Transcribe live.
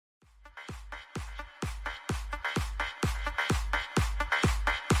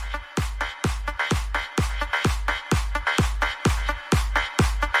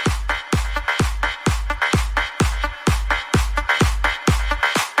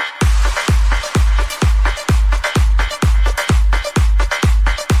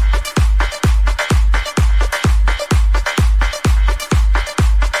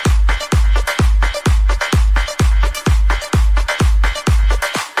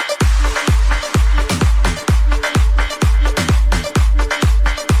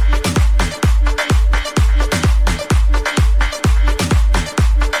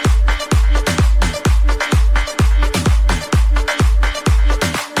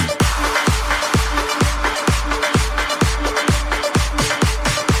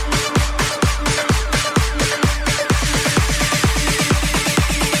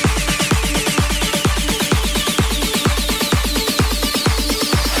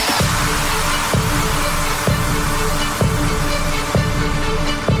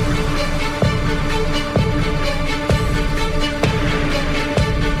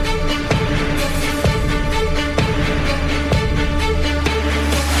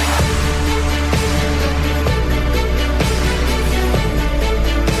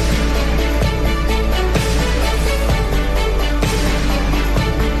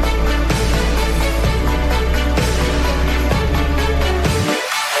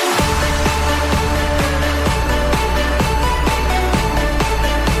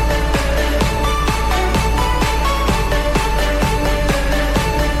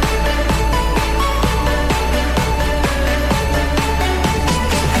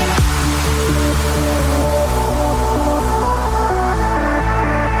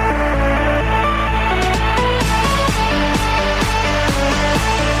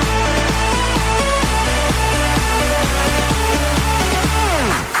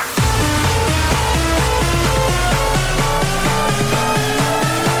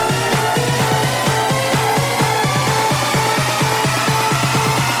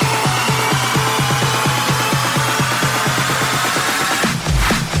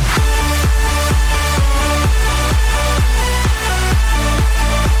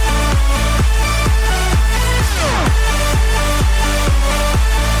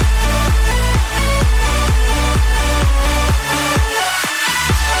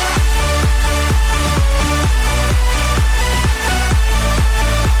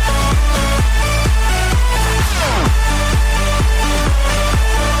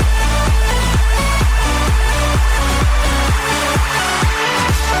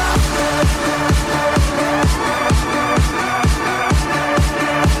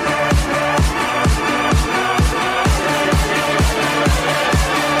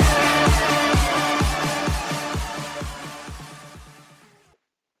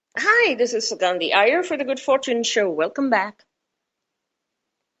Hi, this is Sugandhi Iyer for the Good Fortune Show. Welcome back.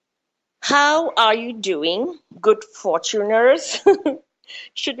 How are you doing, good fortuners?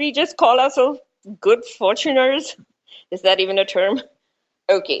 Should we just call ourselves good fortuners? Is that even a term?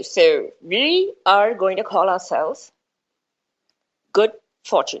 Okay, so we are going to call ourselves good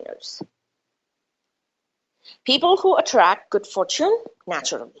fortuners. People who attract good fortune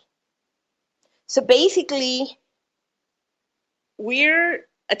naturally. So basically, we're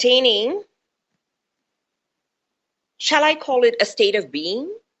attaining, shall I call it a state of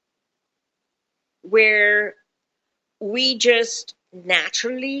being, where we just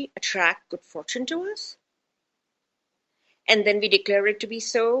naturally attract good fortune to us, and then we declare it to be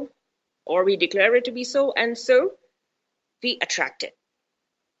so, or we declare it to be so, and so we attract it.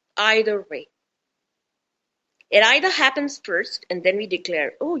 Either way, it either happens first and then we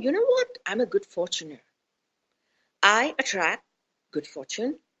declare, oh, you know what, I'm a good fortuner. I attract good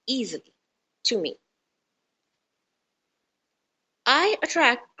fortune easily to me. I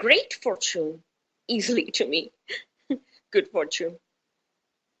attract great fortune easily to me. Good fortune.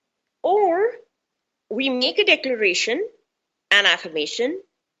 Or we make a declaration, an affirmation,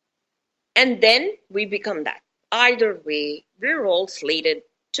 and then we become that. Either way, we're all slated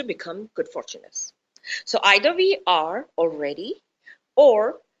to become good fortuners. So either we are already,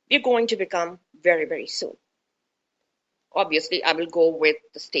 or we're going to become very, very soon. Obviously, I will go with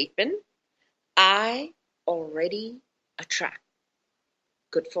the statement, I already attract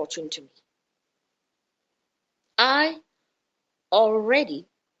good fortune to me. I already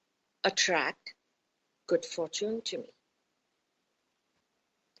attract good fortune to me.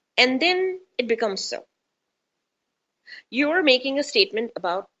 And then it becomes so. You're making a statement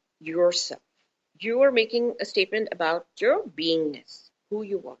about yourself. You're making a statement about your beingness, who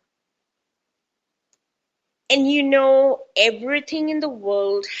you are. And you know, everything in the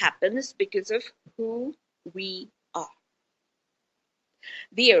world happens because of who we are.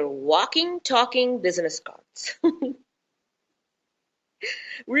 We are walking, talking business cards.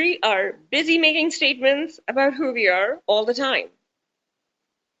 We are busy making statements about who we are all the time.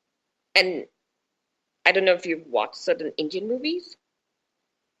 And I don't know if you've watched certain Indian movies.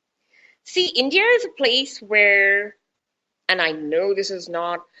 See, India is a place where, and I know this is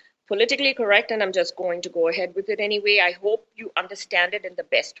not politically correct, and I'm just going to go ahead with it anyway. I hope you understand it in the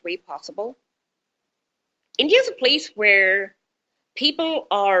best way possible. India is a place where people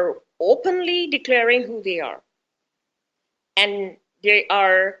are openly declaring who they are. And they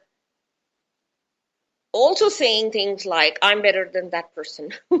are also saying things like, I'm better than that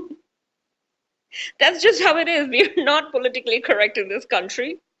person. That's just how it is. We're not politically correct in this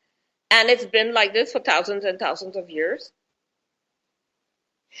country. And it's been like this for thousands and thousands of years.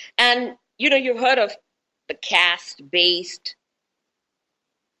 And, you know, you've heard of the caste-based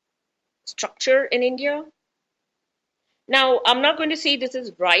structure in India. Now, I'm not going to say this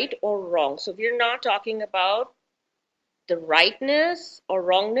is right or wrong. So we're not talking about the rightness or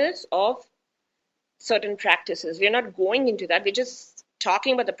wrongness of certain practices. We're not going into that. We're just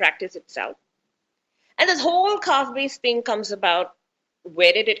talking about the practice itself. And this whole caste-based thing comes about,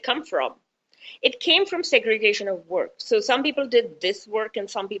 where did it come from? It came from segregation of work. So some people did this work and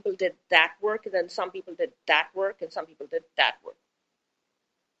some people did that work, and then some people did that work and some people did that work.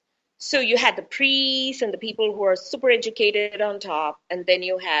 So you had the priests and the people who are super educated on top, and then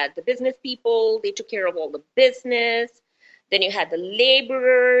you had the business people, they took care of all the business. Then you had the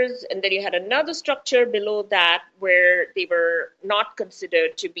laborers, and then you had another structure below that where they were not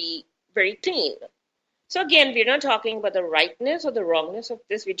considered to be very clean. So again, we're not talking about the rightness or the wrongness of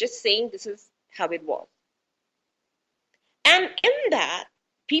this. We're just saying this is how it was. And in that,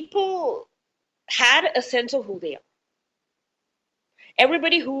 people had a sense of who they are.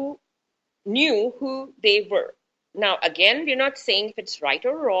 Everybody who knew who they were. Now, again, we're not saying if it's right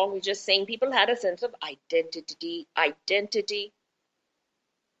or wrong. We're just saying people had a sense of identity.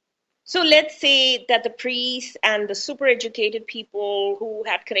 So let's say that the priests and the super educated people who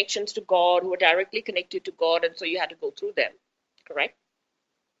had connections to God, who were directly connected to God, and so you had to go through them, correct?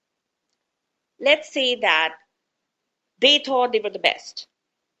 Let's say that they thought they were the best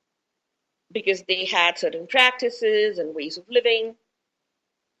because they had certain practices and ways of living.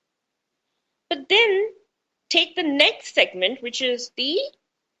 But then take the next segment, which is the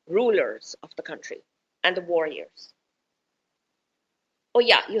rulers of the country and the warriors. Oh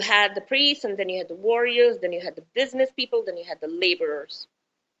yeah, you had the priests, and then you had the warriors, then you had the business people, then you had the laborers.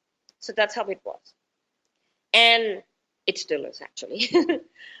 So that's how it was. And it still is, actually.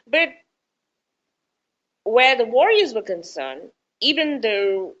 But where the warriors were concerned, even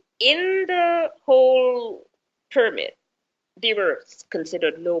though in the whole pyramid, they were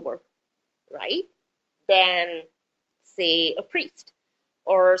considered lower, right, than, say, a priest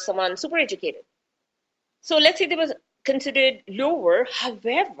or someone super educated. So let's say they was considered lower.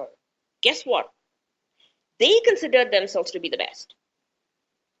 However, guess what? They considered themselves to be the best.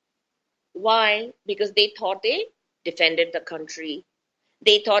 Why? Because they thought they defended the country.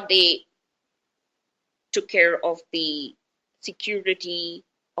 They thought they took care of the security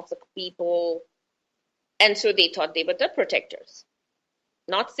of the people. And so they thought they were the protectors.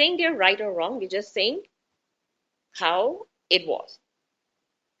 Not saying they're right or wrong, we're just saying how it was.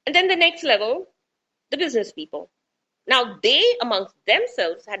 And then the next level, the business people. Now, they amongst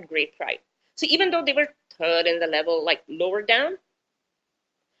themselves had great pride. So even though they were third in the level, like lower down,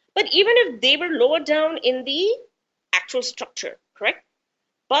 but even if they were lower down in the actual structure, correct?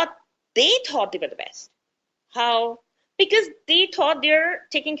 But they thought they were the best. How? Because they thought they're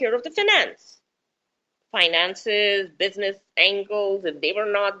taking care of the finances, business angles. If they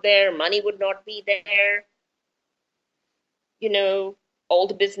were not there, money would not be there. You know, all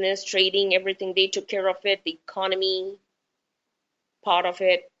the business, trading, everything, they took care of it, the economy, part of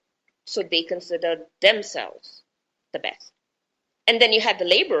it. So they considered themselves the best. And then you had the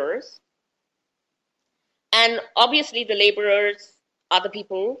laborers. And obviously the laborers are the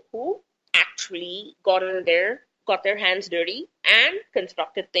people who actually got in there, got their hands dirty and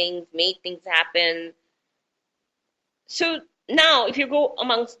constructed things, made things happen. So now if you go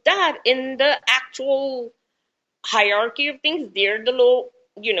amongst that in the actual hierarchy of things, they're the low,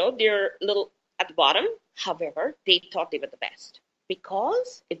 they're little at the bottom. However, they thought they were the best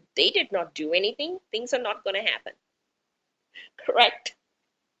because if they did not do anything, things are not going to happen. Correct?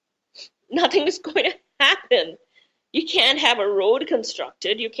 Nothing is going to happen. You can't have a road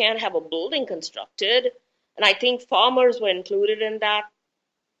constructed. You can't have a building constructed. And I think farmers were included in that.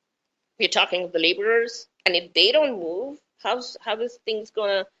 We're talking of the laborers. And if they don't move, how is things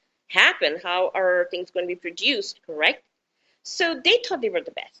going to happen? How are things going to be produced, correct? So they thought they were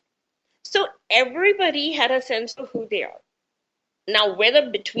the best. So everybody had a sense of who they are. Now, whether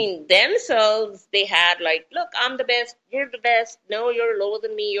between themselves they had like, look, I'm the best, you're the best, no, you're lower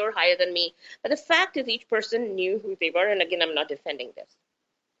than me, you're higher than me. But the fact is each person knew who they were. And again, I'm not defending this.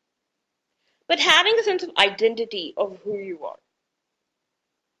 But having a sense of identity of who you are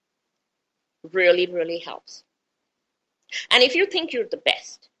really, really helps. And if you think you're the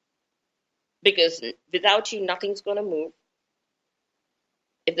best, because without you, nothing's going to move.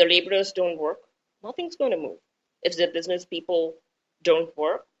 If the laborers don't work, nothing's going to move. If the business people don't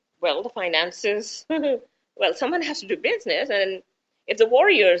work, well, the finances, well, someone has to do business. And if the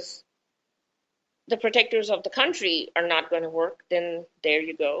warriors, the protectors of the country, are not going to work, then there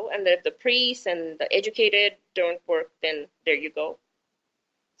you go. And if the priests and the educated don't work, then there you go.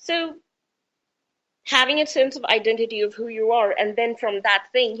 So having a sense of identity of who you are, and then from that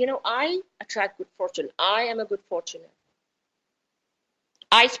thing, I attract good fortune. I am a good fortune.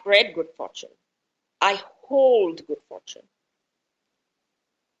 I spread good fortune. I hold good fortune.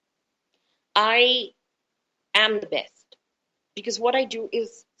 I am the best because what I do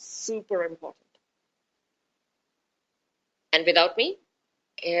is super important. And without me,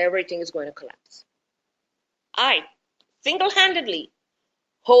 everything is going to collapse. I single-handedly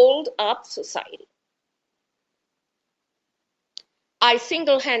hold up society. I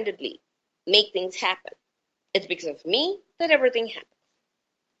single-handedly make things happen. It's because of me that everything happens.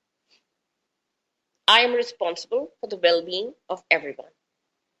 I am responsible for the well-being of everyone.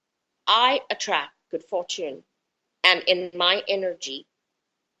 I attract good fortune, and in my energy,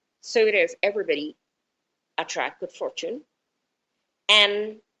 so it is everybody attract good fortune.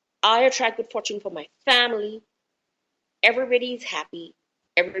 And I attract good fortune for my family. Everybody's happy,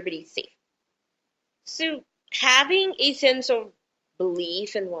 everybody's safe. So having a sense of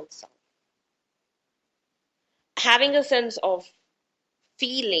belief in oneself, having a sense of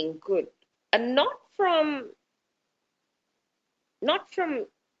feeling good, and not from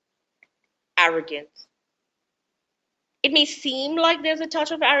arrogance. It may seem like there's a touch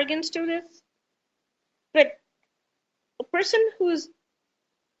of arrogance to this, but a person who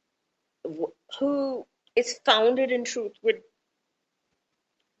is founded in truth would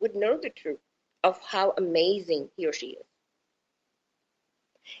know the truth of how amazing he or she is.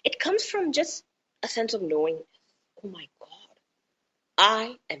 It comes from just a sense of knowingness. Oh my God,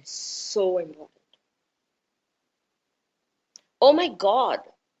 I am so important. Oh my God,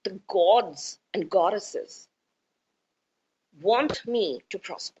 the gods and goddesses want me to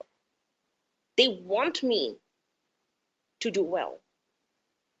prosper. They want me to do well.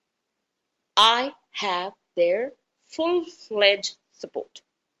 I have their full-fledged support.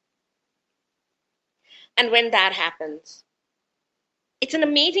 And when that happens, It's an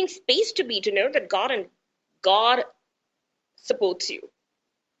amazing space to be, to know that God supports you,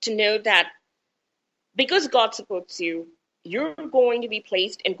 to know that because God supports you, you're going to be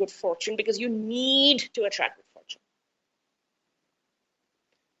placed in good fortune because you need to attract good fortune.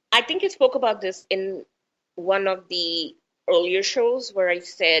 I think I spoke about this in one of the earlier shows where I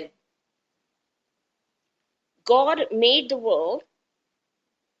said God made the world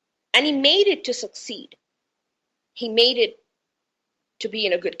and he made it to succeed. He made it to be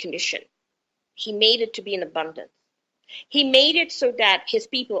in a good condition. He made it to be in abundance. He made it so that his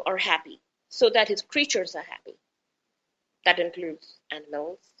people are happy, so that his creatures are happy. That includes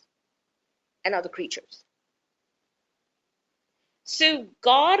animals and other creatures. So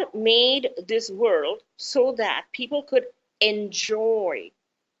God made this world so that people could enjoy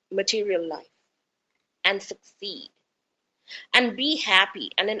material life and succeed and be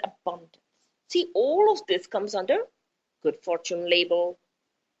happy and in abundance. See, all of this comes under good fortune label,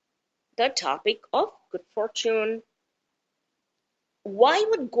 the topic of good fortune. Why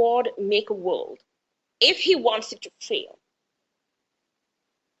would God make a world if he wants it to fail?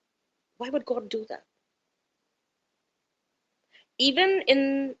 Why would God do that? Even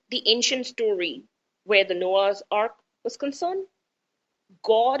in the ancient story where the Noah's Ark was concerned,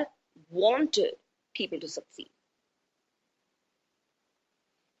 God wanted people to succeed.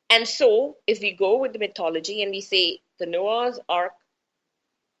 And so, if we go with the mythology and we say the Noah's Ark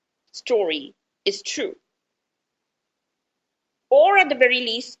story is true, or at the very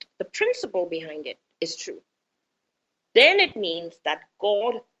least, the principle behind it is true, then it means that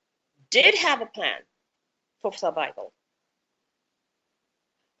God did have a plan for survival.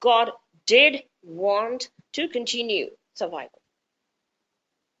 God did want to continue survival.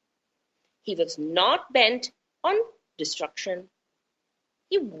 He was not bent on destruction.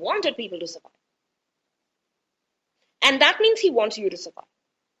 He wanted people to survive. And that means he wants you to survive.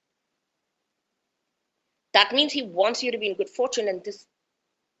 That means he wants you to be in good fortune. And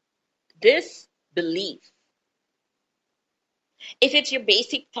this belief, if it's your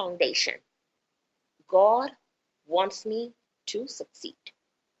basic foundation, God wants me to succeed.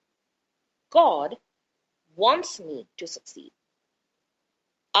 God wants me to succeed.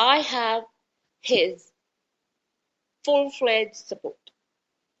 I have his full-fledged support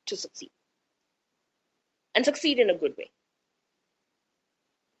to succeed and succeed in a good way.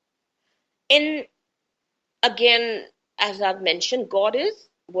 In again, as I've mentioned, God is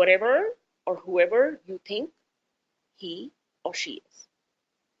whatever or whoever you think he or she is.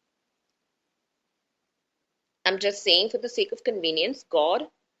 I'm just saying for the sake of convenience, God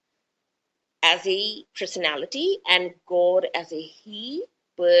as a personality and God as a he,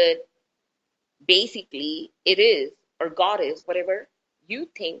 but basically it is, or God is, whatever you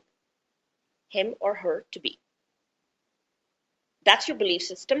think him or her to be. That's your belief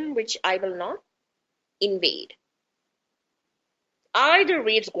system, which I will not invade. Either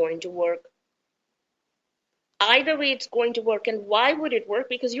way, it's going to work. Either way, it's going to work. And why would it work?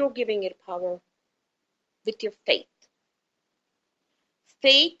 Because you're giving it power with your faith.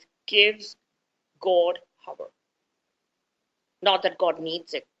 Faith gives God power. Not that God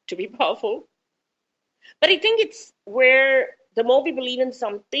needs it to be powerful, but I think it's where the more we believe in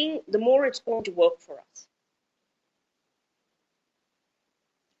something, the more it's going to work for us.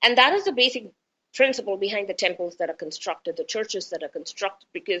 And that is the basic principle behind the temples that are constructed, the churches that are constructed,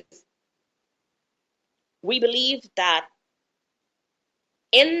 because we believe that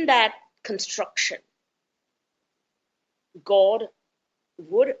in that construction, God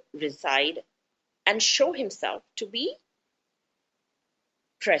would reside and show himself to be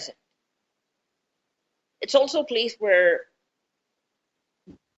present. It's also a place where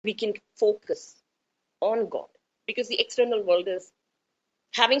we can focus on God because the external world is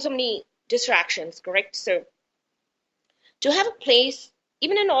having so many distractions, correct? So to have a place,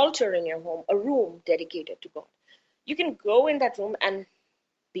 even an altar in your home, a room dedicated to God, you can go in that room and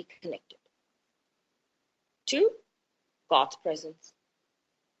be connected to God's presence.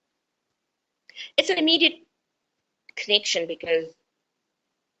 It's an immediate connection because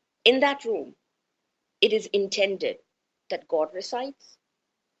in that room, it is intended that God resides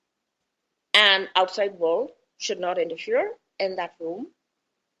and outside world should not interfere in that room.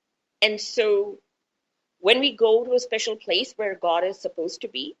 And so when we go to a special place where God is supposed to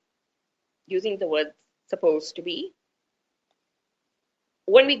be, using the word supposed to be,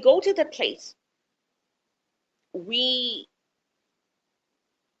 when we go to that place, we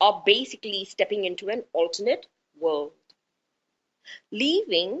are basically stepping into an alternate world,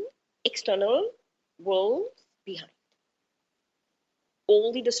 leaving external worlds behind.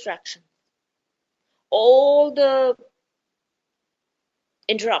 All the distractions, all the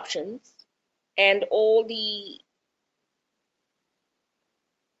interruptions and all the,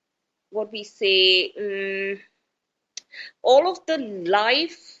 what we say, all of the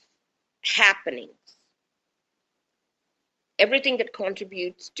life happenings, everything that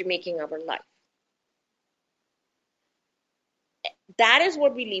contributes to making our life. That is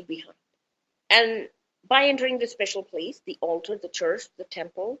what we leave behind. And by entering this special place, the altar, the church, the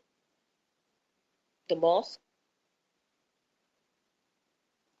temple, the mosque,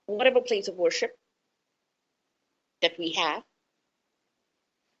 whatever place of worship that we have,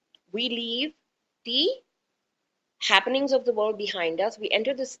 we leave the happenings of the world behind us. We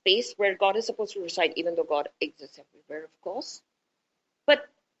enter the space where God is supposed to reside, even though God exists everywhere, of course. But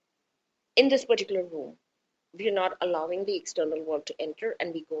in this particular room, we are not allowing the external world to enter,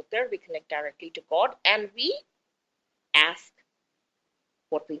 and we go there, we connect directly to God, and we ask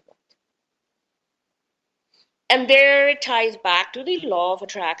what we want. And there it ties back to the law of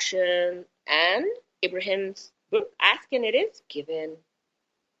attraction and Abraham's book, Ask and it is given.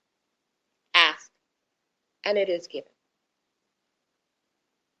 Ask and it is given.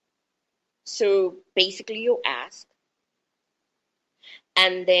 So basically you ask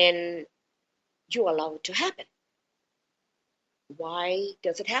and then you allow it to happen. Why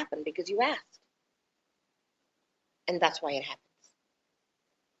does it happen? Because you asked. And that's why it happens.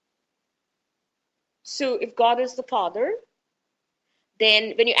 So if God is the Father,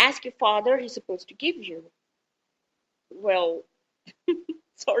 then when you ask your Father, He's supposed to give you. Well,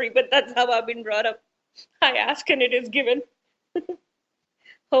 sorry, but that's how I've been brought up. I ask and it is given.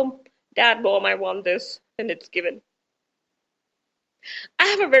 Home, Dad, Mom, I want this, and it's given. I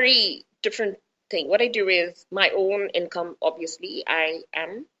have a very different thing. What I do is my own income, obviously, I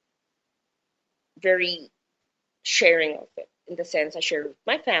am very sharing of it. In the sense I share with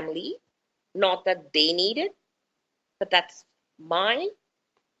my family, not that they need it, but that's my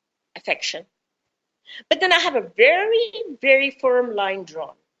affection. But then I have a very, very firm line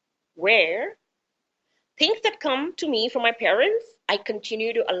drawn where things that come to me from my parents, I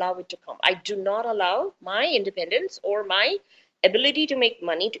continue to allow it to come. I do not allow my independence or my ability to make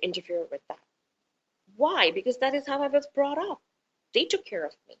money to interfere with that. Why? Because that is how I was brought up. They took care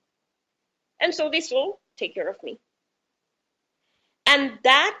of me. And so they still take care of me. And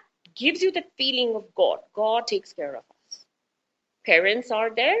that gives you that feeling of God. God takes care of us. Parents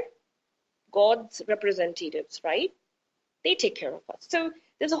are there, God's representatives, right? They take care of us. So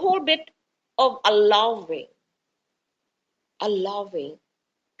there's a whole bit of allowing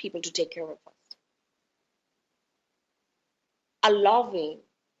people to take care of us. Allowing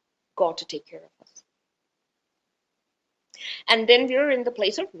God to take care of us. And then we're in the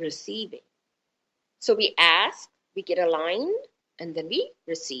place of receiving. So we ask, we get aligned, and then we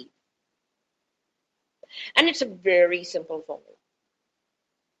receive. And it's a very simple formula.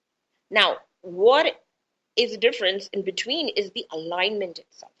 Now, what is the difference in between is the alignment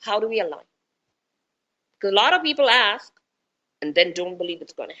itself. How do we align? Because a lot of people ask and then don't believe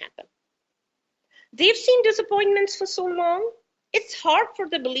it's going to happen. They've seen disappointments for so long, it's hard for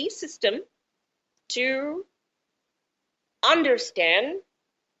the belief system to understand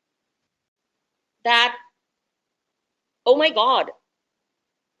that, oh my God,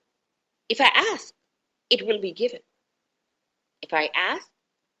 if I ask, it will be given. If I ask,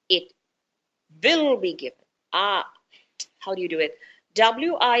 it will be given. How do you do it?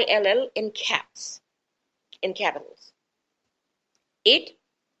 WILL in caps, in capitals. It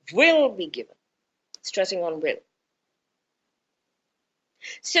will be given. Stressing on will.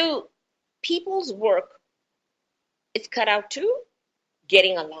 So people's work is cut out to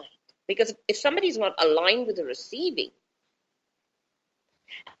getting aligned. Because if somebody's not aligned with the receiving,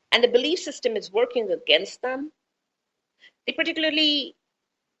 and the belief system is working against them, they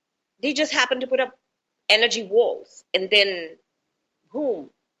just happen to put up energy walls, and then boom,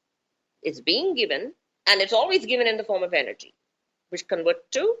 it's being given, and it's always given in the form of energy, which convert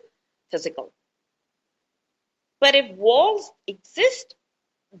to physical. But if walls exist,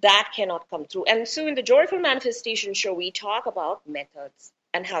 that cannot come through. And so in the Joyful Manifestation show, we talk about methods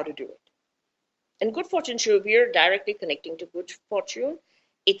and how to do it. In Good Fortune show, we are directly connecting to good fortune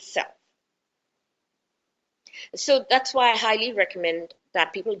itself. So that's why I highly recommend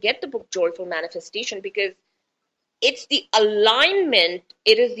that people get the book Joyful Manifestation, because it's the alignment.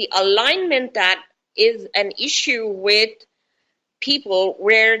 It is the alignment that is an issue with people,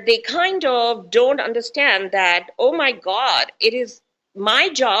 where they kind of don't understand that, oh my God, my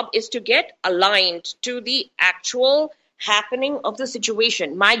job is to get aligned to the actual happening of the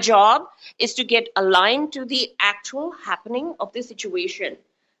situation. My job is to get aligned to the actual happening of the situation,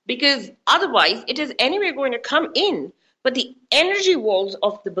 because otherwise it is anyway going to come in But the energy walls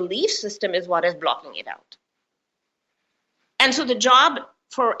of the belief system is what is blocking it out. And so the job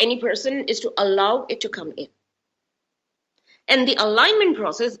for any person is to allow it to come in. And the alignment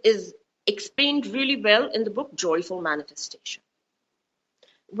process is explained really well in the book Joyful Manifestation,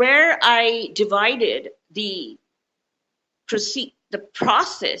 where I divided the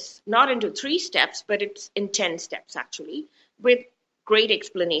process not into 3 steps, but it's in 10 steps actually, with great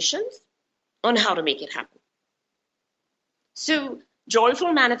explanations on how to make it happen. So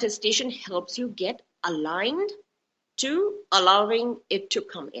joyful manifestation helps you get aligned to allowing it to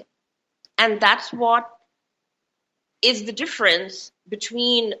come in. And that's what is the difference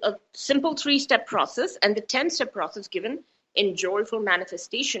between a simple 3-step process and the 10-step process given in joyful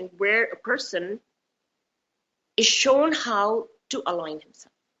manifestation, where a person is shown how to align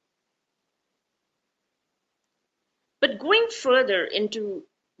himself. But going further into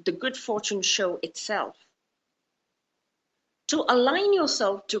the good fortune show itself, to align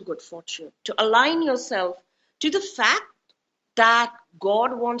yourself to good fortune, to align yourself to the fact that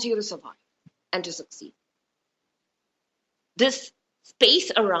God wants you to survive and to succeed. This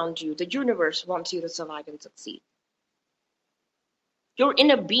space around you, the universe wants you to survive and succeed. Your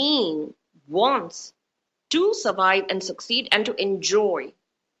inner being wants to survive and succeed and to enjoy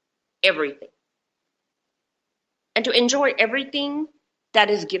everything. And to enjoy everything that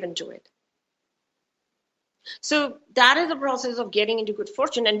is given to it. So that is the process of getting into good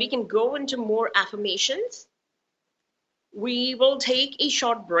fortune, and we can go into more affirmations. We will take a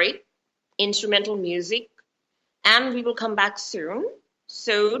short break, instrumental music, and we will come back soon.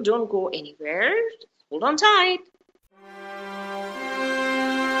 So don't go anywhere. Just hold on tight.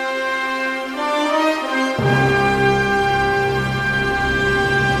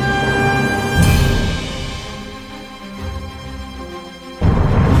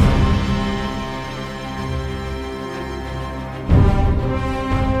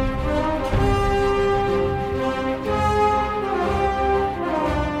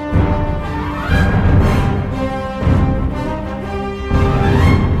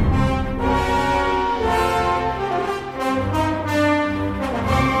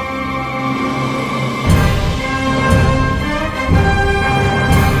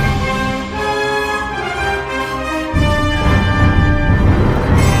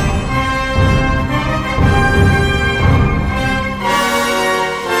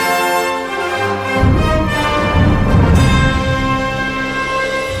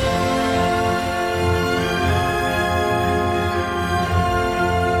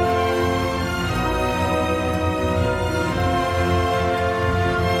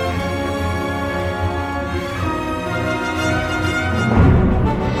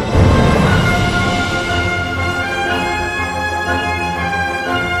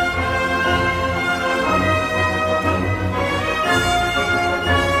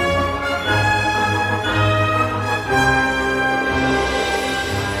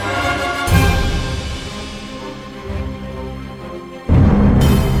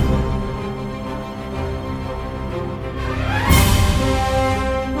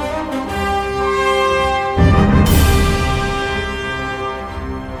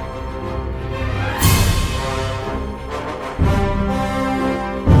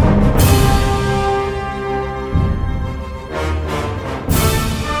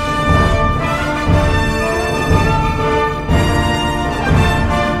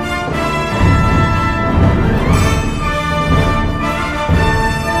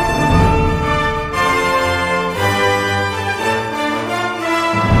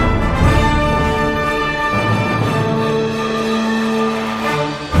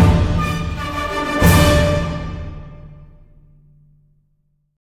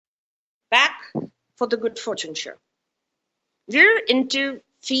 Back for the good fortune show. We're into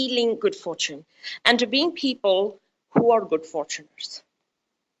feeling good fortune and to being people who are good fortuners.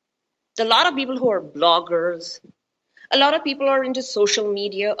 There are a lot of people who are bloggers. A lot of people are into social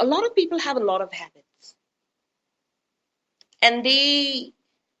media. A lot of people have a lot of habits. And they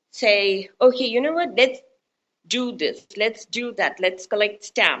say, okay, you know what? Let's do this. Let's do that. Let's collect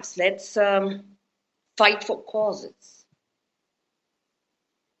stamps. Let's fight for causes.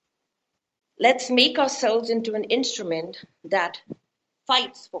 Let's make ourselves into an instrument that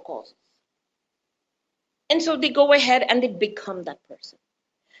fights for causes. And so they go ahead and they become that person.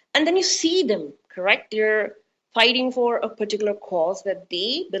 And then you see them, correct? They're fighting for a particular cause that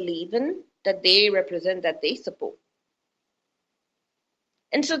they believe in, that they represent, that they support.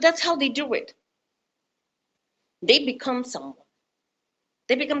 And so that's how they do it. They become someone.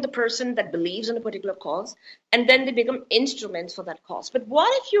 They become the person that believes in a particular cause, and then they become instruments for that cause. But what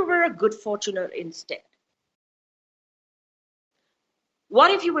if you were a good fortuner instead?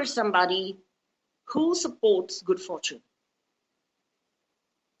 What if you were somebody who supports good fortune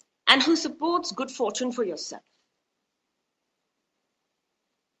and who supports good fortune for yourself?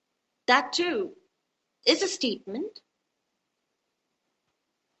 That too is a statement,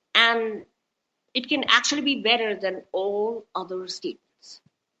 and it can actually be better than all other statements.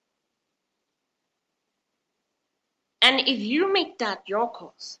 And if you make that your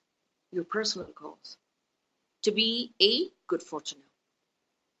cause, your personal cause, to be a good fortuner,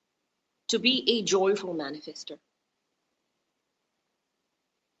 to be a joyful manifester,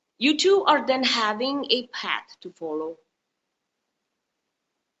 you too are then having a path to follow.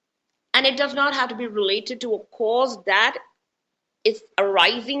 And it does not have to be related to a cause that is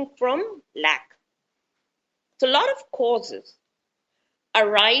arising from lack. So a lot of causes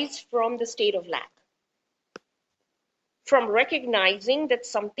arise from the state of lack, from recognizing that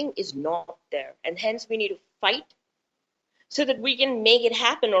something is not there, and hence we need to fight so that we can make it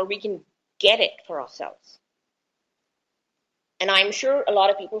happen or we can get it for ourselves. And I'm sure a lot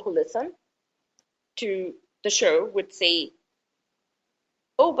of people who listen to the show would say,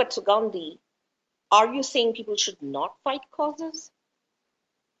 oh, but Sugandhi, are you saying people should not fight causes?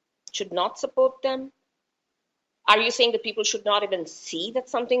 Should not support them? Are you saying that people should not even see that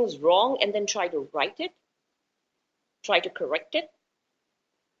something is wrong and then try to right it? Try to correct it?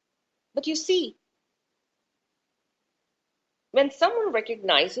 But you see, when someone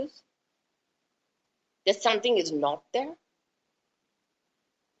recognizes that something is not there,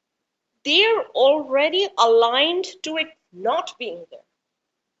 they're already aligned to it not being there.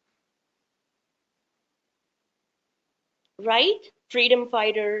 Right? Freedom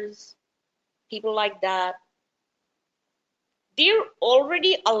fighters, people like that, they're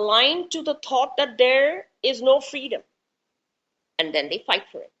already aligned to the thought that there is no freedom. And then they fight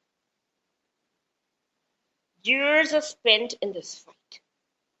for it. Years are spent in this fight.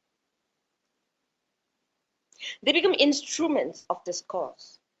 They become instruments of this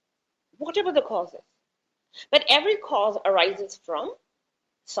cause, whatever the cause is. But every cause arises from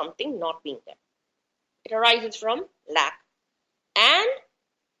something not being there. It arises from lack and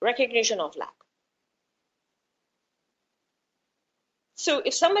recognition of lack. So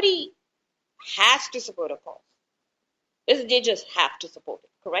if somebody has to support a cause, they just have to support it,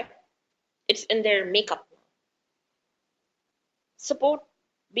 correct? It's in their makeup now. Support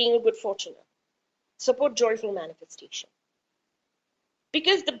being a good fortuner. Support joyful manifestation.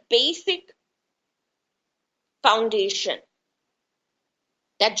 Because the basic foundation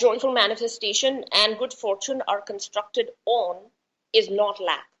that joyful manifestation and good fortune are constructed on is not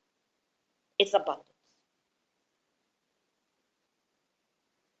lack, it's abundance.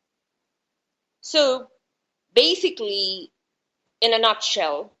 So basically, in a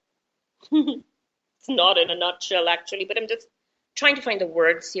nutshell, it's not in a nutshell actually, but I'm just trying to find the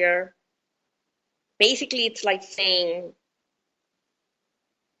words here. Basically, it's like saying,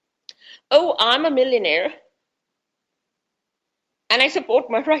 oh, I'm a millionaire and I support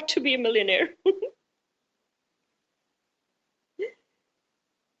my right to be a millionaire.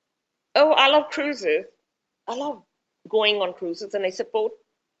 Oh, I love cruises. I love going on cruises and I support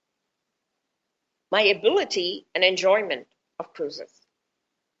my ability and enjoyment of cruises.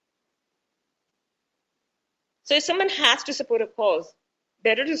 So if someone has to support a cause,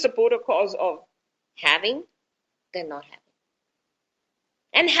 better to support a cause of having than not having.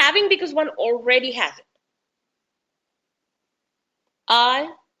 And having because one already has it. I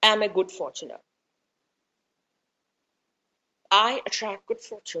am a good fortuner. I attract good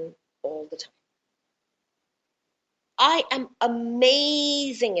fortune all the time. I am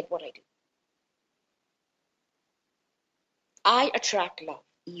amazing at what I do. I attract love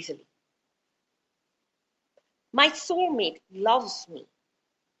easily. My soulmate loves me.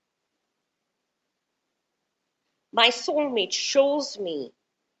 My soulmate shows me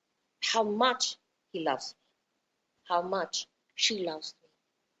how much he loves me, how much she loves me.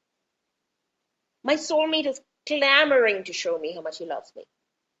 My soulmate is clamoring to show me how much he loves me.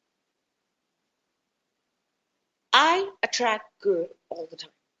 I attract good all the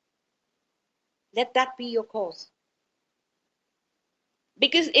time. Let that be your cause.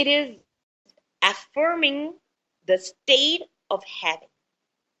 Because it is affirming the state of having.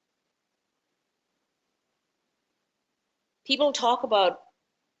 People talk about,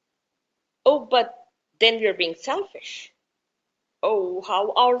 oh, but then we're being selfish. Oh,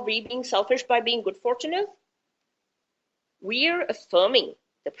 how are we being selfish by being good fortunate? We're affirming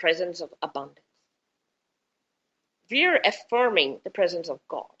the presence of abundance. We're affirming the presence of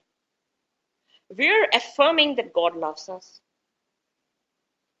God. We're affirming that God loves us.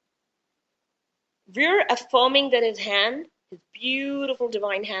 We're affirming that His hand, His beautiful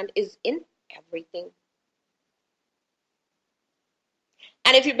divine hand is in everything.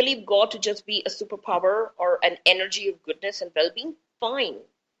 And if you believe God to just be a superpower or an energy of goodness and well being, fine.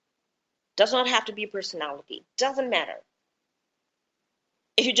 Does not have to be a personality, doesn't matter.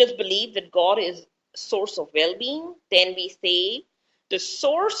 If you just believe that God is source of well being, then we say the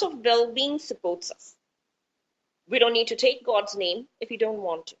source of well being supports us. We don't need to take God's name if we don't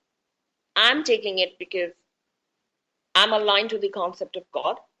want to. I'm taking it because I'm aligned to the concept of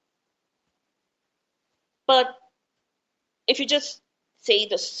God. But if you just say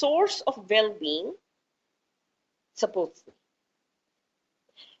the source of well being supports me,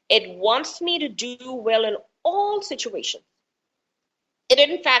 it wants me to do well in all situations. It,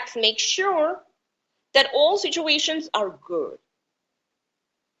 in fact, makes sure that all situations are good.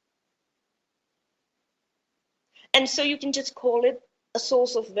 And so you can just call it a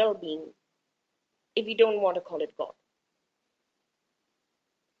source of well being if you don't want to call it God.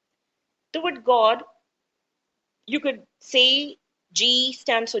 The word God, you could say G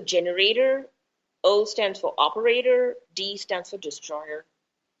stands for generator, O stands for operator, D stands for destroyer.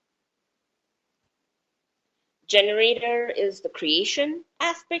 Generator is the creation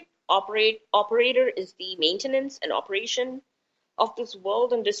aspect, operator is the maintenance and operation of this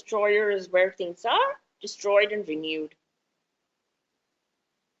world, and destroyer is where things are destroyed and renewed.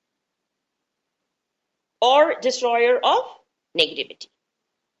 Or destroyer of negativity.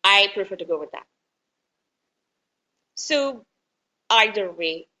 I prefer to go with that. So, either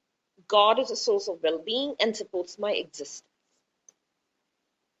way, God is a source of well being and supports my existence.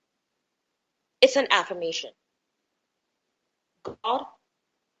 It's an affirmation. God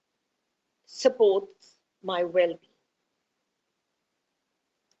supports my well being.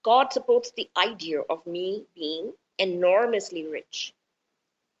 God supports the idea of me being enormously rich.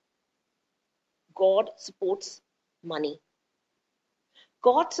 God supports money.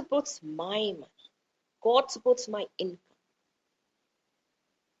 God supports my money. God supports my income.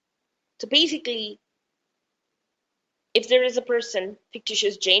 So basically, if there is a person,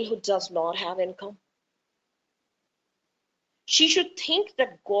 fictitious Jane, who does not have income, she should think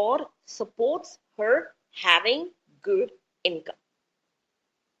that God supports her having good income.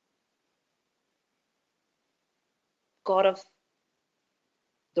 God of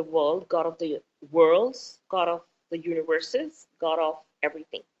the world, God of the worlds, God of the universes, God of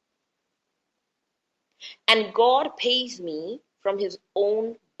everything. And God pays me from his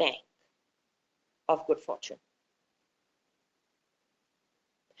own bank of good fortune.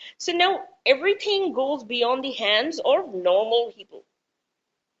 So now everything goes beyond the hands of normal people.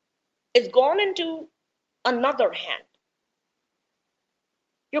 It's gone into another hand,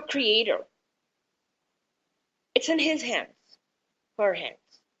 your creator. It's in his hands, her hands.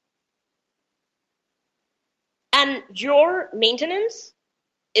 And your maintenance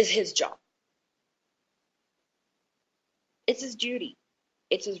is his job. It's his duty.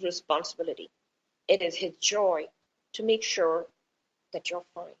 It's his responsibility. It is his joy to make sure that you're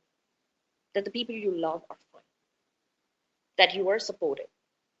fine, that the people you love are fine, that you are supported.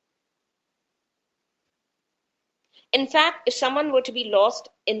 In fact, if someone were to be lost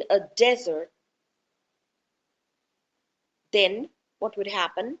in a desert, then what would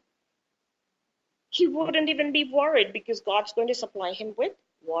happen? He wouldn't even be worried because God's going to supply him with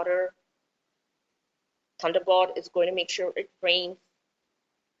water. Thunder God is going to make sure it rains.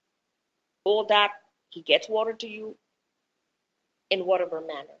 All that, he gets water to you in whatever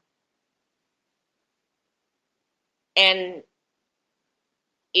manner. And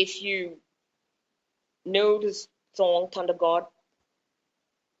if you know this song, Thunder God,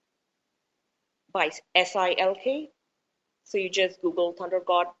 by Silk, so you just Google Thunder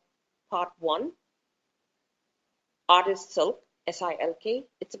God Part 1, artist Silk, Silk.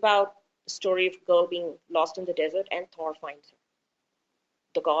 It's about the story of a girl being lost in the desert and Thor finds her.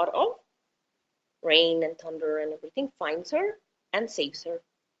 The god of rain and thunder and everything finds her and saves her.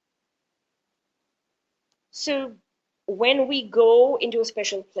 So when we go into a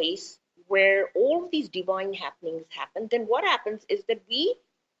special place where all of these divine happenings happen, then what happens is that we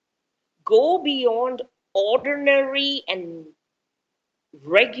go beyond ordinary and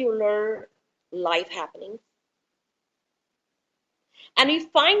regular life happenings. And we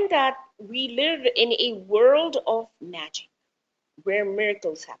find that we live in a world of magic where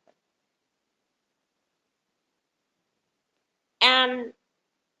miracles happen. And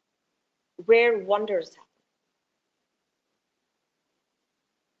where wonders happen.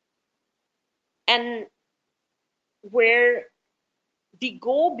 And where we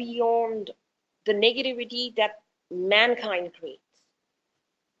go beyond the negativity that mankind creates.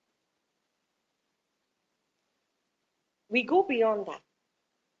 We go beyond that.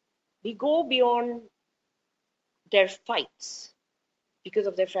 We go beyond their fights because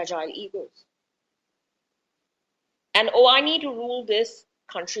of their fragile egos. And oh, I need to rule this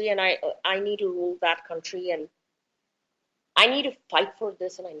country, and I need to rule that country, and I need to fight for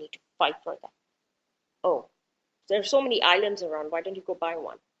this, and I need to fight for that. Oh, there are so many islands around. Why don't you go buy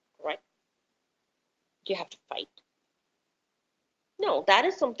one? Right? You have to fight. No, that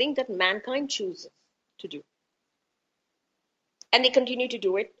is something that mankind chooses to do. And they continue to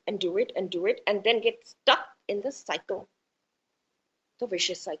do it and do it and do it, and then get stuck in the cycle, the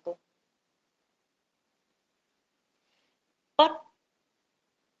vicious cycle. But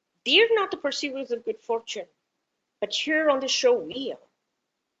they're not the pursuers of good fortune. But here on the show, we are.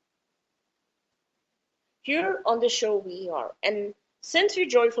 Here on the show, we are. And since we're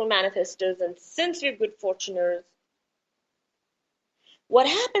joyful manifestors and since we're good fortuners, what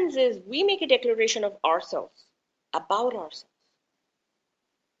happens is we make a declaration of ourselves, about ourselves.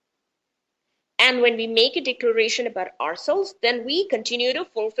 And when we make a declaration about ourselves, then we continue to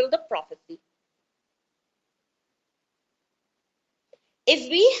fulfill the prophecy. If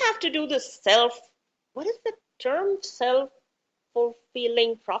we have to do the what is the term?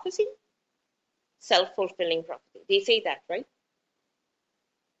 Self-fulfilling prophecy? Self-fulfilling prophecy. They say that, right?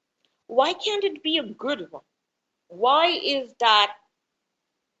 Why can't it be a good one? Why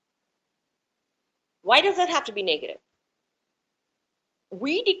does it have to be negative?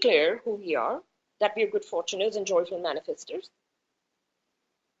 We declare who we are, that we are good fortuners and joyful manifestors.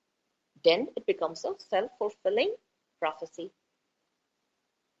 Then it becomes a self-fulfilling prophecy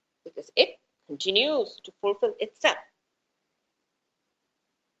because it continues to fulfill itself.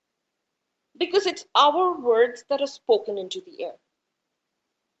 Because it's our words that are spoken into the air.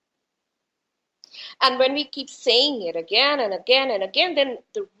 And when we keep saying it again and again and again, then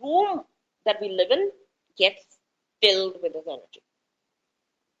the room that we live in gets filled with this energy.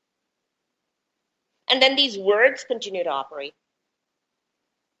 And then these words continue to operate.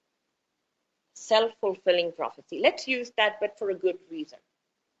 Self-fulfilling prophecy. Let's use that, but for a good reason.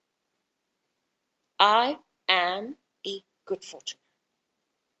 I am a good fortune.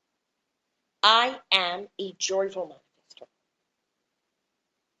 I am a joyful manifestor.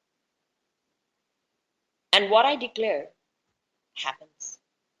 And what I declare happens.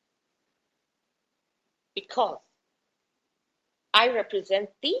 Because I represent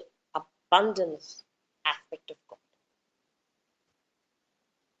the abundance aspect of God.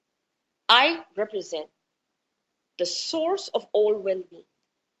 I represent the source of all well-being.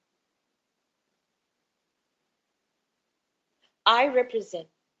 I represent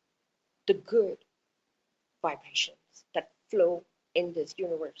the good vibrations that flow in this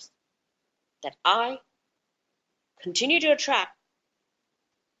universe that I continue to attract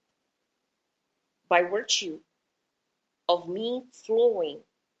by virtue of me flowing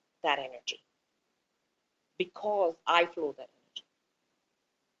that energy, because I flow that energy.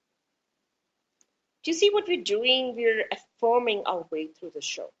 Do you see what we're doing? We're affirming our way through the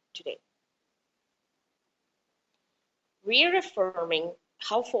show today. We're affirming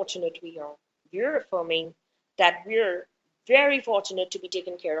how fortunate we are. We're affirming that we're very fortunate to be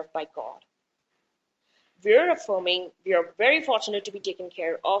taken care of by God. We're affirming we are very fortunate to be taken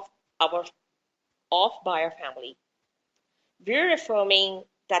care of by our family. We're affirming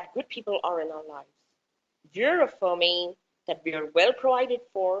that good people are in our lives. We're affirming that we are well provided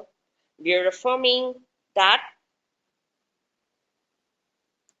for. We're affirming that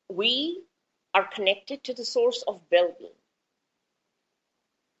we are connected to the source of well-being.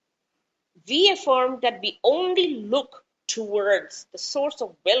 We affirm that we only look towards the source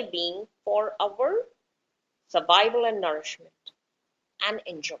of well-being for our survival and nourishment and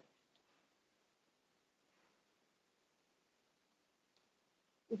enjoyment.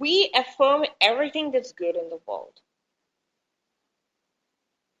 We affirm everything that's good in the world.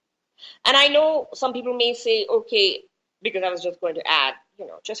 And I know some people may say, okay, because I was just going to add,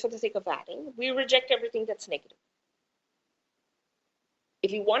 just for the sake of adding, we reject everything that's negative.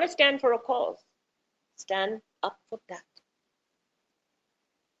 If you want to stand for a cause, stand up for that.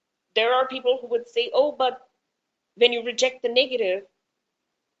 There are people who would say, oh, but when you reject the negative,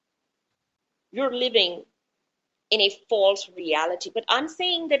 you're living in a false reality. But I'm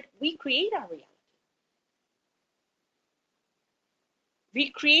saying that we create our reality. We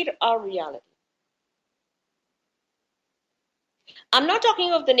create our reality. I'm not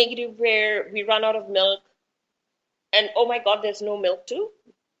talking of the negative where we run out of milk and, oh my God, there's no milk to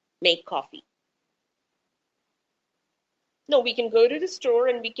make coffee. No, we can go to the store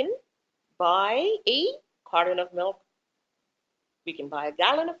and we can buy a carton of milk. We can buy a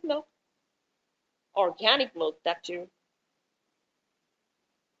gallon of milk, organic milk, that too.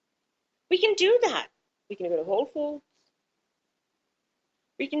 We can do that. We can go to Whole Foods.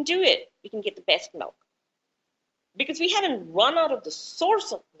 We can do it. We can get the best milk. Because we haven't run out of the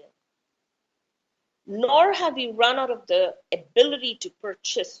source of milk, nor have we run out of the ability to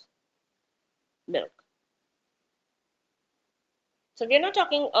purchase milk. So we're not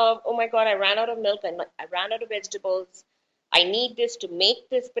talking of, oh my God, I ran out of milk, I ran out of vegetables, I need this to make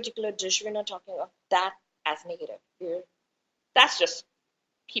this particular dish. We're not talking of that as negative. That's just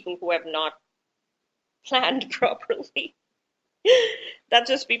people who have not planned properly. That's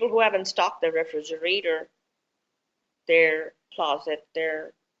just people who haven't stocked their refrigerator, their closet,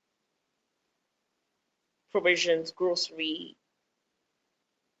 their provisions, grocery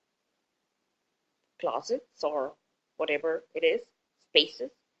closets, or whatever it is,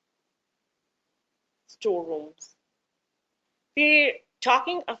 spaces, storerooms. We're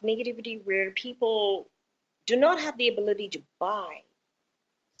talking of negativity where people do not have the ability to buy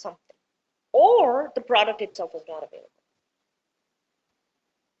something, or the product itself is not available.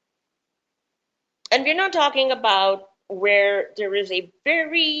 And we're not talking about where there is a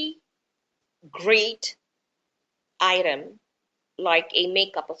very great item like a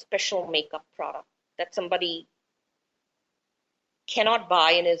makeup, a special makeup product that somebody cannot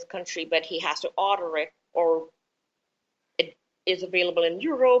buy in his country, but he has to order it, or it is available in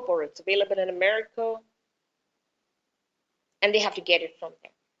Europe, or it's available in America, and they have to get it from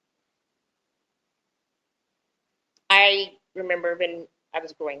there. I remember when I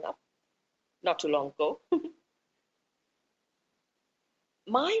was growing up, not too long ago,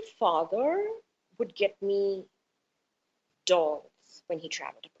 my father would get me dolls when he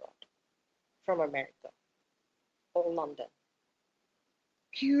traveled abroad from America or London.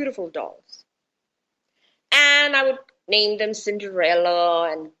 Beautiful dolls. And I would name them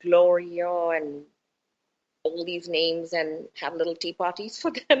Cinderella and Gloria and all these names and have little tea parties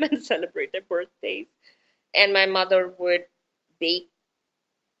for them and celebrate their birthdays. And my mother would bake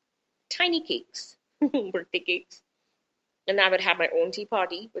tiny cakes, birthday cakes. And I would have my own tea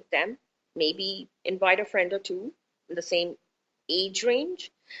party with them, maybe invite a friend or two in the same age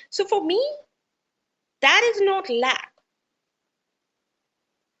range. So for me, that is not lack.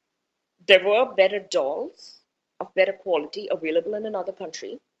 There were better dolls of better quality available in another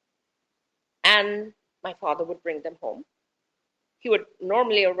country, and my father would bring them home. He would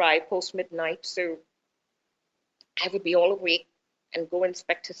normally arrive post midnight, so I would be all awake and go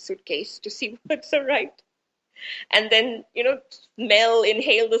inspect his suitcase to see what's arrived. And then,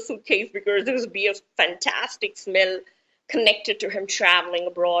 inhale the suitcase because there would be a fantastic smell connected to him traveling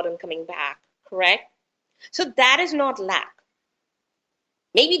abroad and coming back, correct? So that is not lack.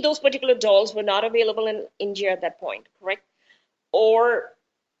 Maybe those particular dolls were not available in India at that point, correct? Or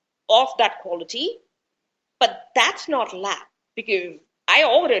of that quality, but that's not lack because I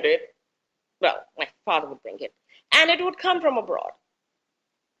ordered it. Well, my father would bring it, and it would come from abroad.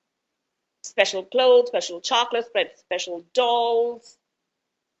 Special clothes, special chocolates, special dolls.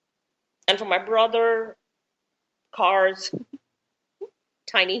 And for my brother, cars,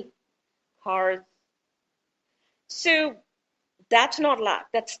 tiny cars. So that's not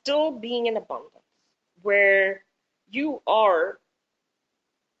lack. That's still being in abundance where you are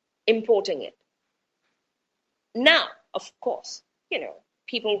importing it. Now, of course,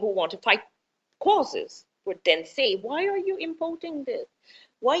 people who want to fight causes would then say, why are you importing this?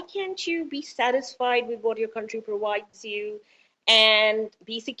 Why can't you be satisfied with what your country provides you and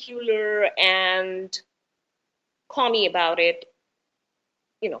be secular and commie about it,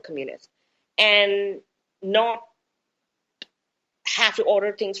 communist, and not have to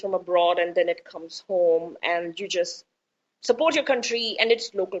order things from abroad and then it comes home and you just support your country and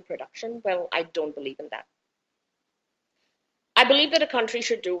it's local production? Well, I don't believe in that. I believe that a country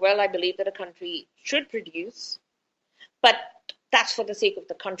should do well. I believe that a country should produce, but that's for the sake of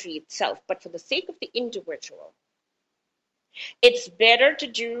the country itself. But for the sake of the individual, it's better to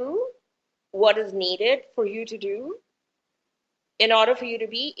do what is needed for you to do in order for you to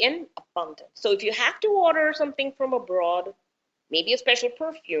be in abundance. So if you have to order something from abroad, maybe a special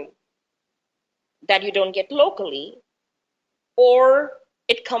perfume that you don't get locally, or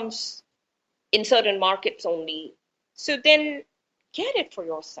it comes in certain markets only, so then get it for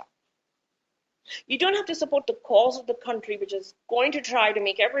yourself. You don't have to support the cause of the country, which is going to try to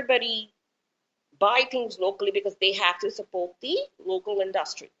make everybody buy things locally because they have to support the local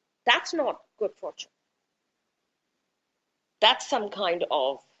industry. That's not good fortune. That's some kind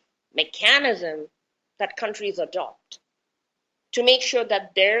of mechanism that countries adopt to make sure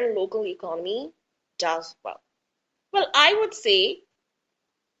that their local economy does well. Well, I would say,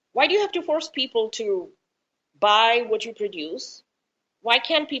 why do you have to force people to buy what you produce Why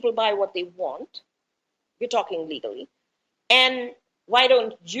can't people buy what they want? We're talking legally. And why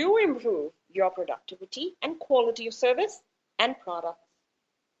don't you improve your productivity and quality of service and products?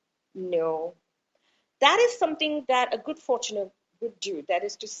 No. That is something that a good fortune would do. That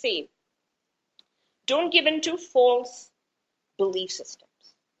is to say, don't give in to false belief systems.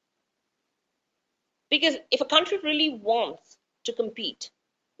 Because if a country really wants to compete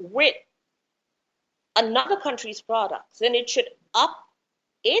with another country's products, then it should up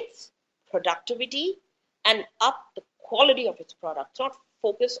its productivity and up the quality of its products, not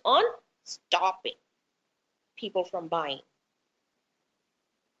focus on stopping people from buying.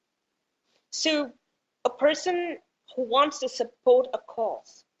 So a person who wants to support a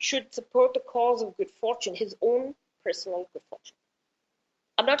cause should support the cause of good fortune, his own personal good fortune.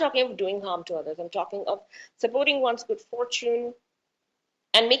 I'm not talking of doing harm to others. I'm talking of supporting one's good fortune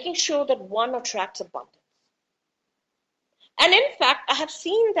and making sure that one attracts abundance. And in fact, I have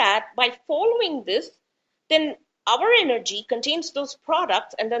seen that by following this, then our energy contains those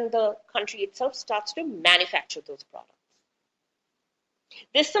products, and then the country itself starts to manufacture those products.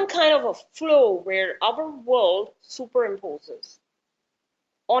 There's some kind of a flow where our world superimposes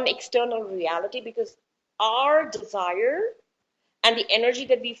on external reality because our desire and the energy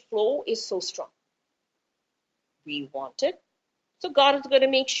that we flow is so strong. We want it. So God is going to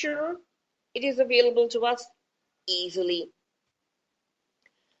make sure it is available to us easily.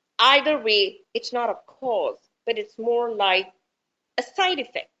 Either way, it's not a cause, but it's more like a side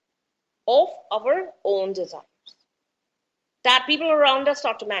effect of our own desires. That people around us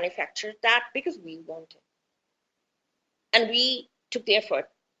start to manufacture that because we want it. And we took the effort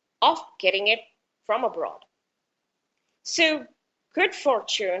of getting it from abroad. So good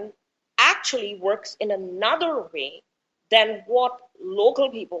fortune actually works in another way than what local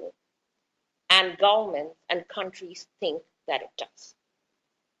people and governments and countries think that it does.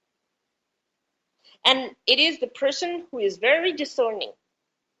 And it is the person who is very discerning,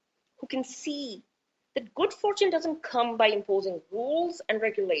 who can see that good fortune doesn't come by imposing rules and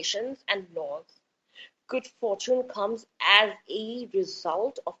regulations and laws. Good fortune comes as a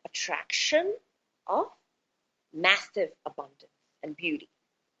result of attraction of massive abundance and beauty.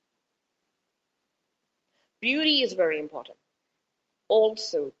 Beauty is very important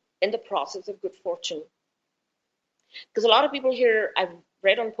also in the process of good fortune. Because a lot of people here, I've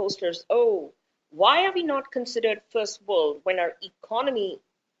read on posters, oh, why are we not considered first world when our economy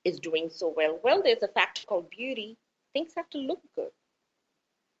is doing so well? Well, there's a factor called beauty. Things have to look good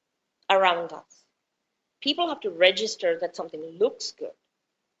around us. People have to register that something looks good.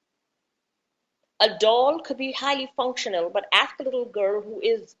 A doll could be highly functional, but ask a little girl who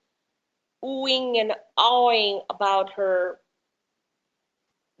is oohing and awing about her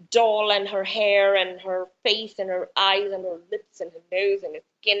doll and her hair and her face and her eyes and her lips and her nose and her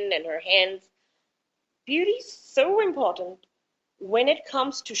skin and her hands. Beauty is so important when it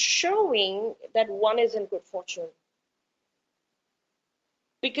comes to showing that one is in good fortune.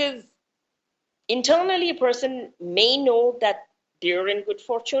 Because internally, a person may know that they're in good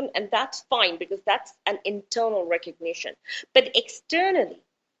fortune, and that's fine because that's an internal recognition. But externally,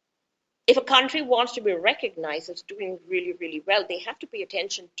 if a country wants to be recognized as doing really, really well, they have to pay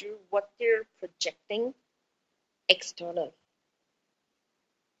attention to what they're projecting externally.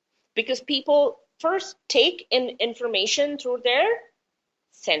 Because people first take in information through their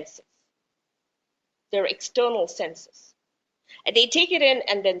senses, their external senses. And they take it in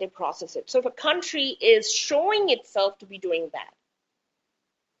and then they process it. So if a country is showing itself to be doing that,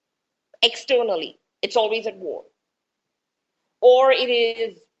 externally, it's always at war. Or it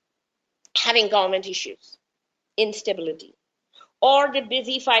is having government issues, instability, or they're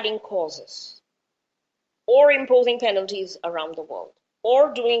busy fighting causes, or imposing penalties around the world,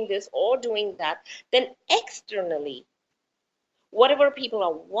 or doing this or doing that, then externally, whatever people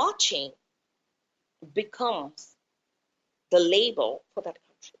are watching becomes the label for that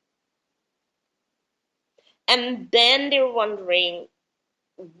country. And then they're wondering,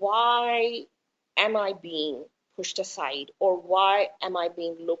 why am I being pushed aside, or why am I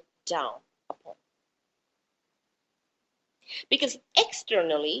being looked down upon? Because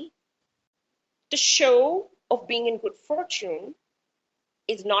externally, the show of being in good fortune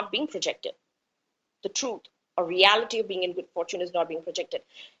is not being projected. The truth or reality of being in good fortune is not being projected.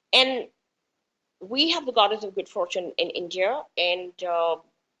 And we have the goddess of good fortune in India, and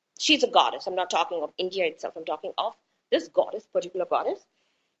she's a goddess. I'm not talking of India itself. I'm talking of this goddess, particular goddess.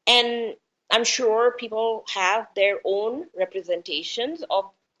 And I'm sure people have their own representations of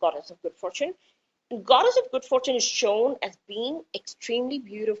goddess of good fortune. And goddess of good fortune is shown as being extremely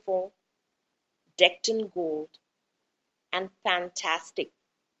beautiful, decked in gold, and fantastic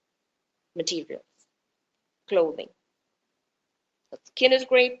materials, clothing. Her skin is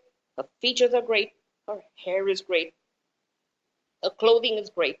great, her features are great, her hair is great, her clothing is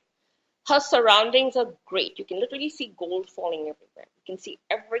great. Her surroundings are great. You can literally see gold falling everywhere. You can see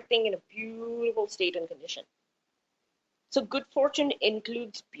everything in a beautiful state and condition. So good fortune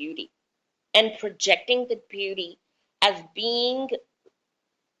includes beauty and projecting the beauty as being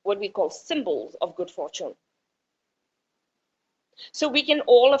what we call symbols of good fortune. So we can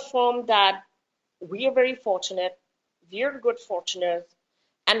all affirm that we are very fortunate, we are good fortuners,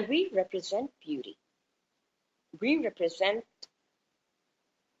 and we represent beauty. We represent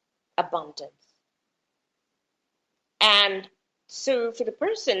abundance. And so for the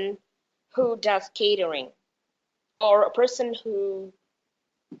person who does catering or a person who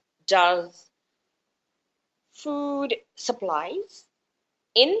does food supplies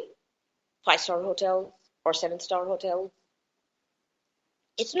in five-star hotels or seven-star hotels,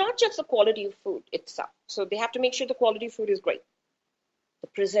 it's not just the quality of food itself. So they have to make sure the quality of food is great. The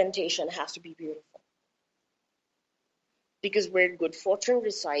presentation has to be beautiful. Because where good fortune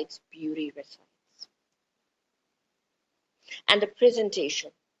resides, beauty resides. And the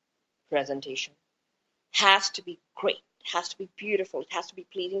presentation has to be great. It has to be beautiful. It has to be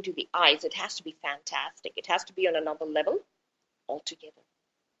pleasing to the eyes. It has to be fantastic. It has to be on another level altogether.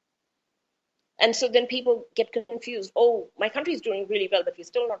 And so then people get confused. Oh, my country is doing really well, but we're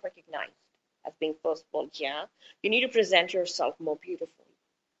still not recognized as being first world. Yeah, you need to present yourself more beautifully,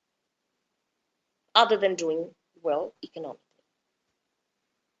 other than doing well economically.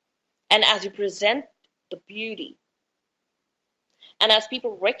 And as you present the beauty, and as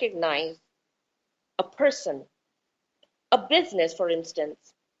people recognize a person, a business, for instance,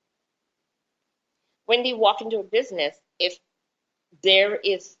 when they walk into a business, if there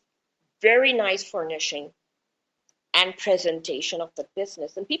is very nice furnishing and presentation of the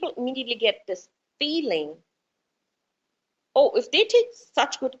business, and people immediately get this feeling, oh, if they take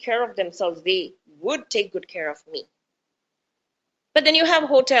such good care of themselves, they would take good care of me. But then you have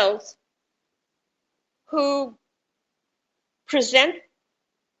hotels who present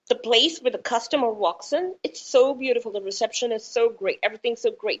the place where the customer walks in. It's so beautiful. The reception is so great. Everything's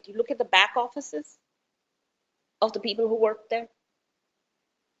so great. You look at the back offices of the people who work there.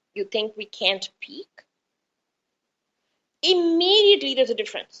 You think we can't peak? Immediately there's a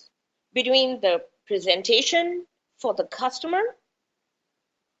difference between the presentation for the customer,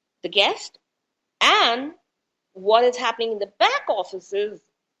 the guest, and what is happening in the back offices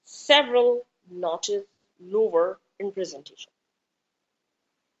several notches lower in presentation.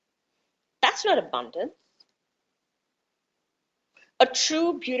 That's not abundance. A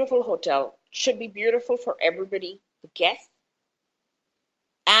true beautiful hotel should be beautiful for everybody, the guests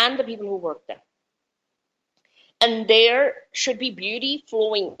and the people who work there. And there should be beauty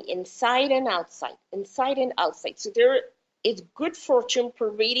flowing inside and outside, inside and outside. So there is good fortune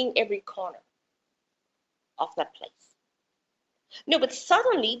pervading every corner of that place. No, but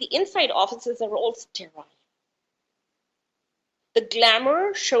suddenly the inside offices are all sterile. The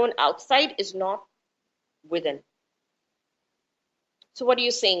glamour shown outside is not within. So what are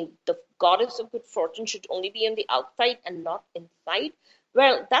you saying? The goddess of good fortune should only be on the outside and not inside?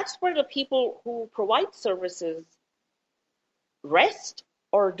 Well, that's where the people who provide services rest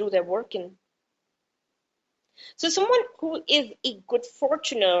or do their work in. So someone who is a good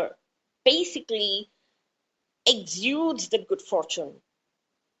fortuner basically exudes the good fortune.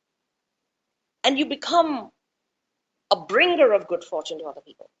 And you become a bringer of good fortune to other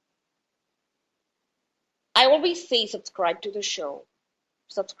people. I always say subscribe to the show.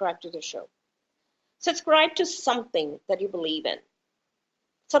 Subscribe to the show. Subscribe to something that you believe in.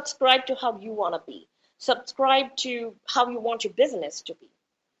 Subscribe to how you want to be. Subscribe to how you want your business to be.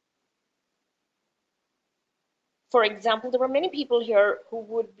 For example, there are many people here who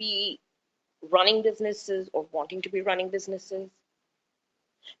would be running businesses or wanting to be running businesses.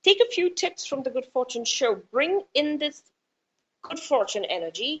 Take a few tips from the Good Fortune Show. Bring in this good fortune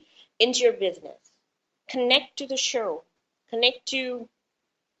energy into your business. Connect to the show. Connect to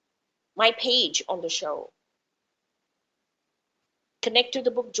my page on the show. Connect to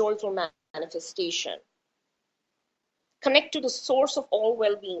the book Joyful Manifestation. Connect to the source of all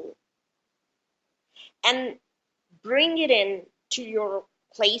well-being. And bring it in to your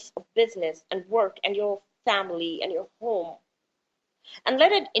place of business and work and your family and your home. And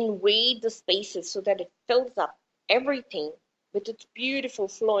let it invade the spaces so that it fills up everything with its beautiful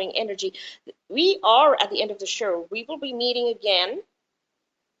flowing energy. We are at the end of the show. We will be meeting again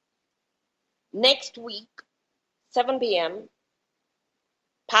next week, 7 p.m.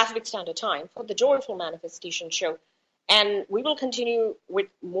 Pacific Standard Time for the Joyful Manifestation Show. And we will continue with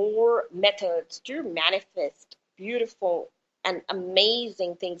more methods to manifest beautiful and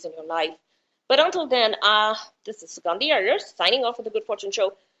amazing things in your life. But until then, this is Sugandhi Iyer signing off for the Good Fortune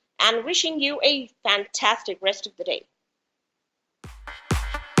Show and wishing you a fantastic rest of the day.